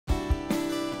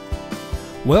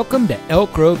Welcome to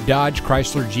Elk Grove Dodge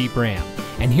Chrysler Jeep Ram,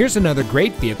 and here's another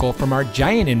great vehicle from our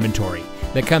giant inventory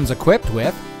that comes equipped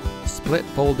with split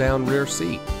fold-down rear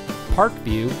seat, Park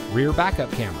View rear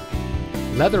backup camera,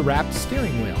 leather-wrapped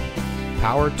steering wheel,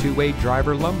 power two-way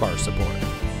driver lumbar support,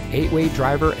 8-way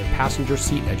driver and passenger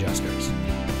seat adjusters.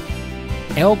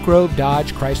 Elk Grove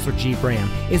Dodge Chrysler Jeep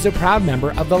Ram is a proud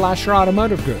member of the Lasher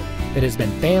Automotive Group that has been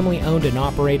family-owned and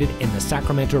operated in the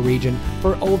Sacramento region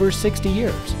for over 60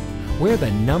 years. We're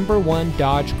the #1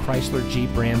 Dodge Chrysler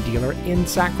Jeep Ram dealer in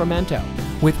Sacramento,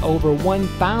 with over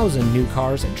 1,000 new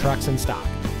cars and trucks in stock.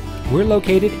 We're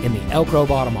located in the Elk Grove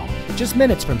Auto Mall, just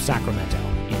minutes from Sacramento,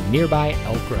 in nearby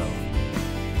Elk Grove.